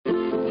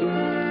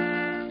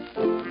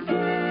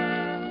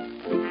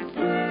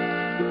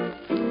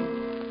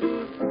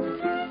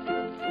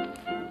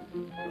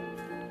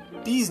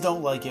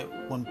don't like it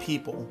when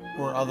people,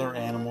 or other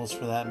animals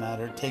for that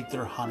matter, take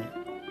their honey.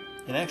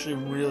 It actually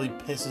really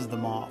pisses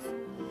them off.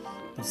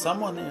 But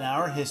someone in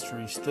our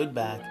history stood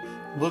back,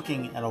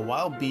 looking at a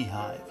wild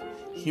beehive,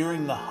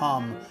 hearing the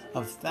hum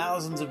of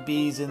thousands of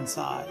bees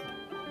inside,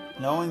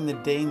 knowing the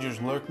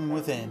dangers lurking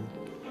within,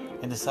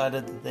 and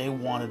decided that they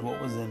wanted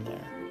what was in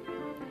there.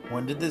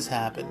 When did this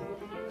happen?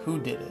 Who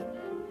did it?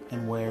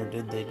 And where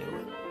did they do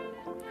it?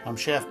 I'm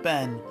Chef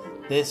Ben,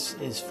 this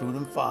is Food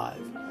in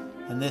 5,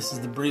 and this is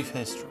the brief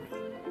history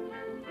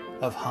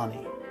of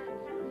honey.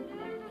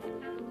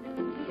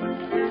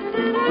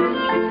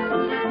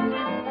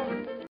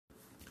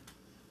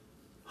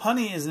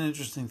 Honey is an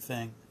interesting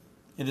thing.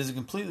 It is a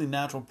completely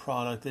natural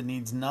product that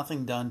needs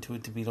nothing done to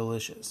it to be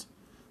delicious.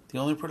 The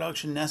only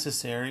production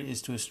necessary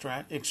is to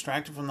extract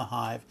it from the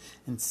hive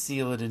and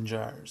seal it in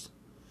jars.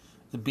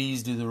 The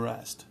bees do the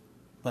rest.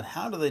 But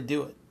how do they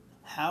do it?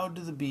 How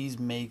do the bees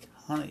make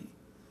honey?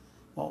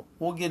 Well,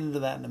 we'll get into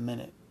that in a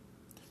minute.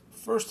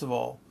 First of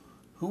all,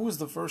 who was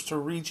the first to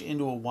reach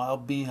into a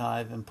wild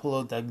beehive and pull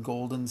out that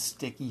golden,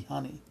 sticky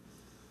honey?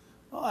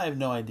 Well, I have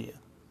no idea.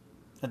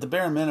 At the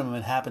bare minimum,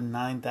 it happened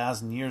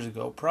 9,000 years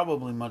ago,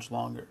 probably much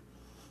longer.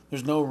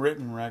 There's no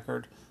written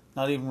record,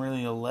 not even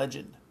really a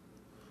legend.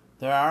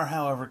 There are,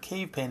 however,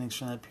 cave paintings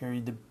from that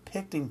period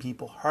depicting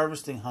people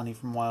harvesting honey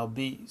from wild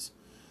bees.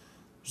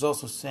 There's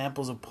also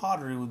samples of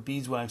pottery with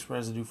beeswax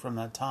residue from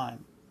that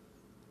time.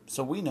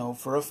 So we know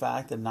for a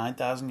fact that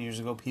 9,000 years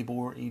ago people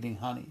were eating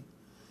honey.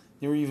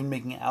 They were even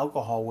making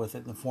alcohol with it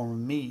in the form of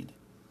mead.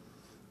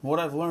 What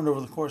I've learned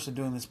over the course of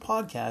doing this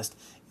podcast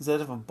is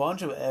that if a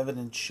bunch of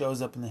evidence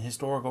shows up in the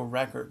historical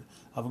record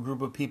of a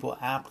group of people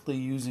aptly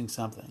using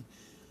something,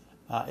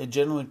 it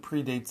generally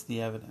predates the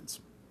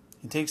evidence.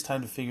 It takes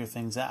time to figure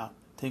things out.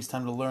 It takes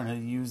time to learn how to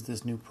use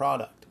this new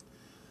product.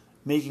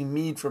 Making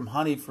mead from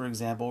honey, for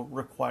example,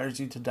 requires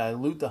you to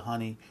dilute the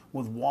honey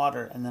with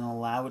water and then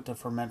allow it to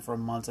ferment for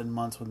months and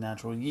months with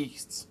natural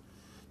yeasts.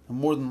 And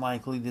more than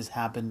likely, this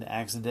happened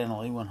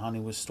accidentally when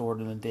honey was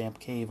stored in a damp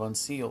cave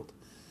unsealed.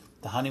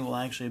 The honey will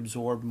actually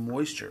absorb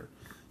moisture,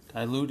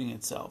 diluting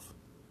itself.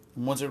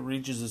 And once it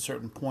reaches a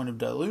certain point of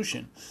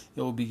dilution,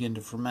 it will begin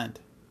to ferment.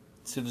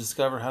 To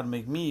discover how to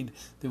make mead,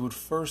 they would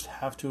first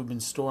have to have been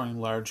storing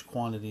large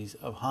quantities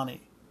of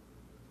honey.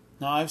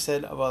 Now, I've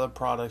said of other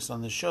products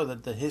on this show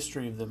that the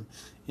history of them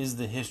is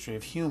the history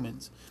of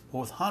humans. But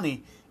with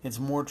honey, it's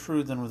more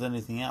true than with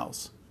anything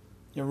else.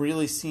 It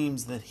really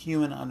seems that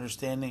human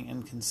understanding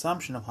and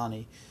consumption of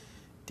honey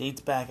dates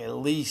back at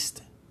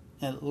least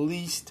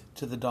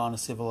to the dawn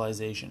of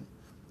civilization,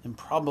 and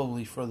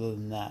probably further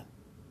than that.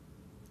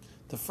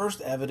 The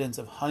first evidence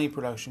of honey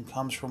production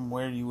comes from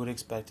where you would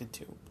expect it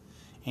to.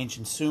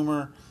 Ancient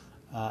Sumer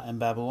and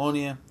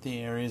Babylonia, the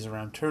areas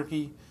around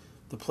Turkey,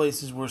 the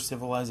places where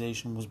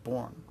civilization was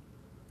born.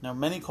 Now,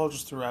 many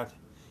cultures throughout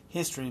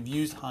history have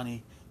used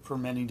honey for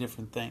many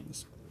different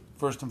things.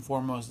 First and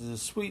foremost as a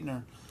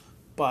sweetener,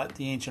 but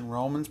the ancient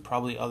Romans,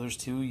 probably others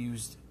too,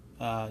 used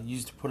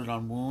to put it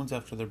on wounds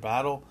after their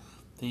battle.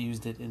 They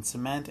used it in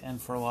cement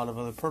and for a lot of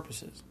other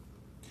purposes.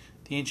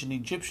 The ancient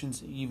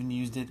Egyptians even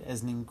used it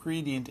as an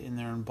ingredient in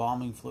their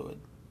embalming fluid.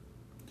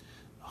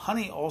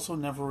 Honey also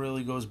never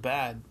really goes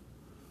bad.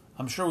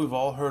 I'm sure we've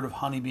all heard of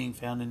honey being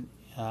found in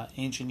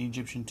ancient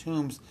Egyptian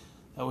tombs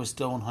that was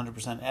still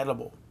 100%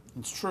 edible.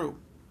 It's true.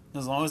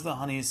 As long as the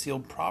honey is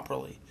sealed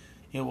properly,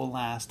 it will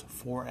last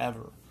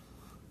forever.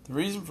 The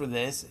reason for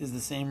this is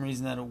the same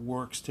reason that it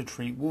works to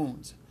treat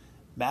wounds.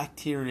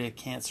 Bacteria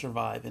can't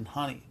survive in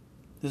honey.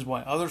 This is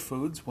why other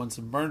foods, once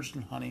submerged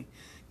in honey,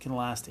 can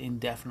last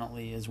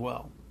indefinitely as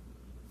well.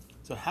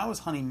 So how is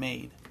honey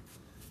made?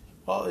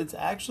 Well, it's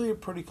actually a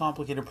pretty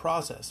complicated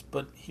process,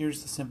 but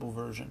here's the simple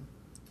version.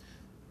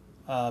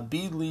 A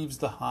bee leaves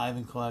the hive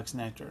and collects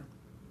nectar.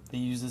 They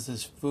use this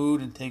as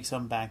food and take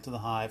some back to the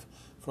hive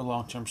for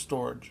long-term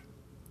storage,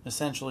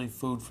 essentially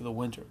food for the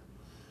winter.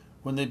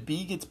 When the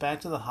bee gets back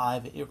to the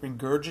hive, it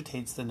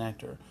regurgitates the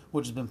nectar,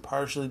 which has been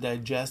partially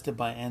digested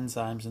by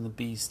enzymes in the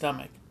bee's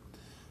stomach.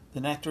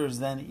 The nectar is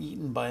then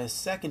eaten by a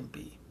second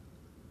bee.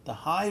 The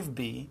hive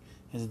bee,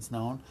 as it's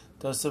known,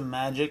 does some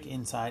magic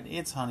inside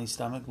its honey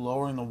stomach,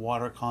 lowering the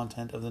water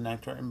content of the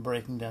nectar and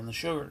breaking down the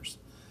sugars.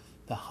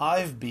 The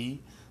hive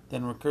bee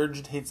then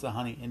regurgitates the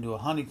honey into a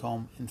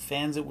honeycomb and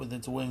fans it with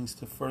its wings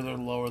to further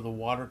lower the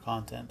water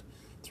content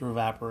through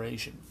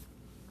evaporation.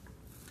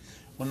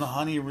 When the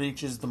honey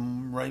reaches the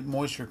right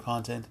moisture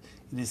content,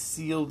 it is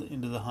sealed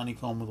into the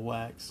honeycomb with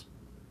wax.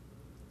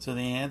 So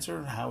the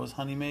answer, how is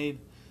honey made?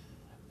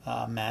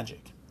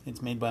 Magic.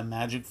 It's made by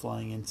magic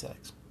flying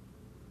insects.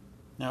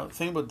 Now,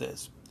 think about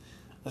this.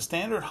 A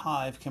standard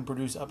hive can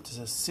produce up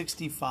to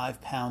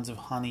 65 pounds of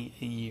honey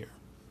a year.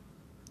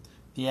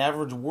 The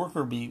average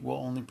worker bee will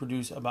only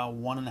produce about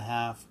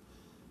 1/12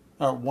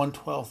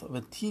 of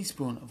a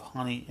teaspoon of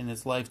honey in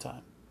its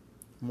lifetime.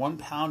 1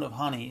 pound of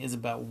honey is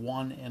about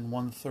 1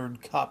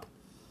 1/3 cup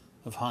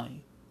of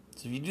honey.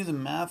 So if you do the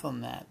math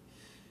on that,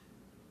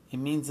 it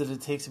means that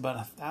it takes about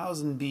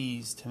 1,000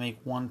 bees to make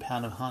 1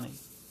 pound of honey.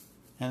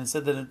 And it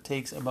said that it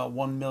takes about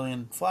 1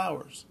 million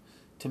flowers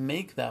to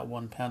make that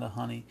 1 pound of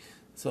honey.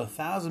 So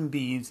 1,000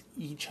 bees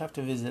each have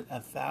to visit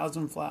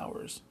 1,000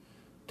 flowers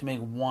to make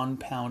 1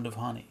 pound of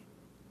honey.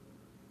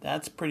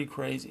 That's pretty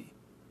crazy.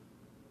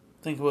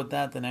 Think about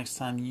that the next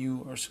time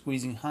you are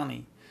squeezing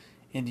honey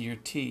into your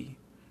tea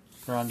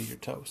or onto your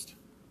toast.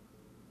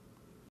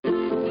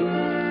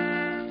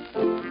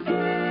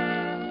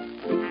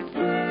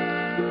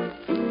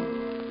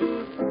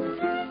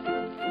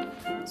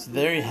 So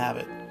there you have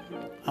it.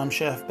 I'm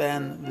Chef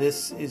Ben,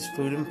 this is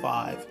Food in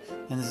 5,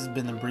 and this has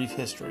been the brief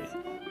history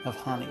of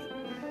honey.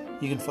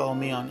 You can follow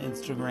me on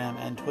Instagram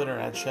and Twitter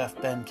at Chef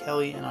Ben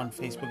Kelly, and on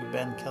Facebook at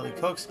Ben Kelly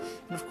Cooks.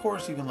 And of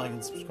course, you can like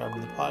and subscribe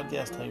to the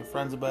podcast, tell your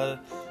friends about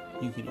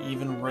it. You can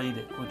even rate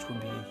it, which would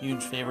be a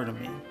huge favor to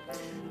me.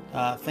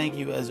 Thank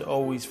you as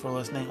always for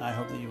listening. I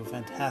hope that you have a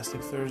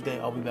fantastic Thursday.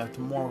 I'll be back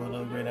tomorrow with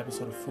another great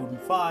episode of Food in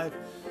 5.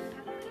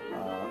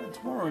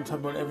 Tomorrow we're going to talk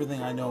about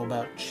everything I know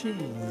about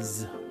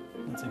cheese.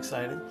 That's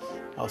exciting.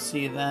 I'll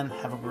see you then.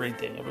 Have a great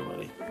day,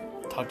 everybody.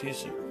 Talk to you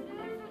soon.